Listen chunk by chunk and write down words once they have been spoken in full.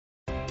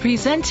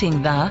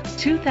Presenting the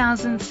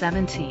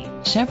 2017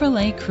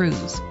 Chevrolet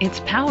Cruze. It's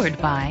powered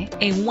by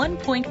a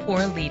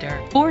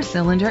 1.4-liter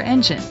four-cylinder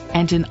engine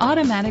and an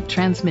automatic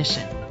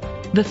transmission.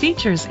 The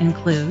features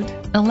include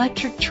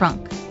electric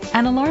trunk,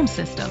 an alarm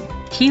system,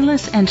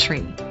 keyless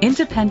entry,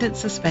 independent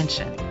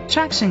suspension,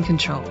 traction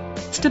control,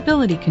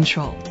 stability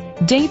control,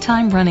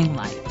 daytime running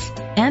lights,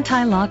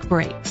 anti-lock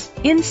brakes.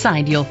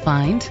 Inside you'll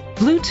find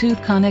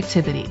Bluetooth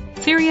connectivity,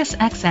 Sirius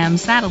XM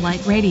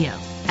satellite radio,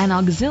 an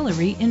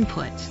auxiliary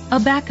input, a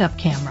backup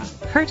camera,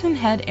 curtain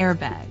head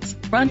airbags,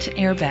 front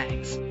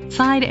airbags,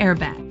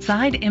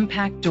 side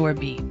impact door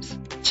beams,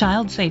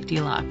 child safety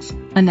locks,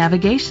 a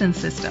navigation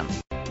system.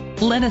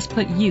 Let us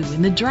put you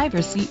in the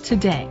driver's seat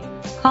today.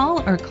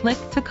 Call or click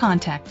to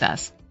contact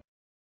us.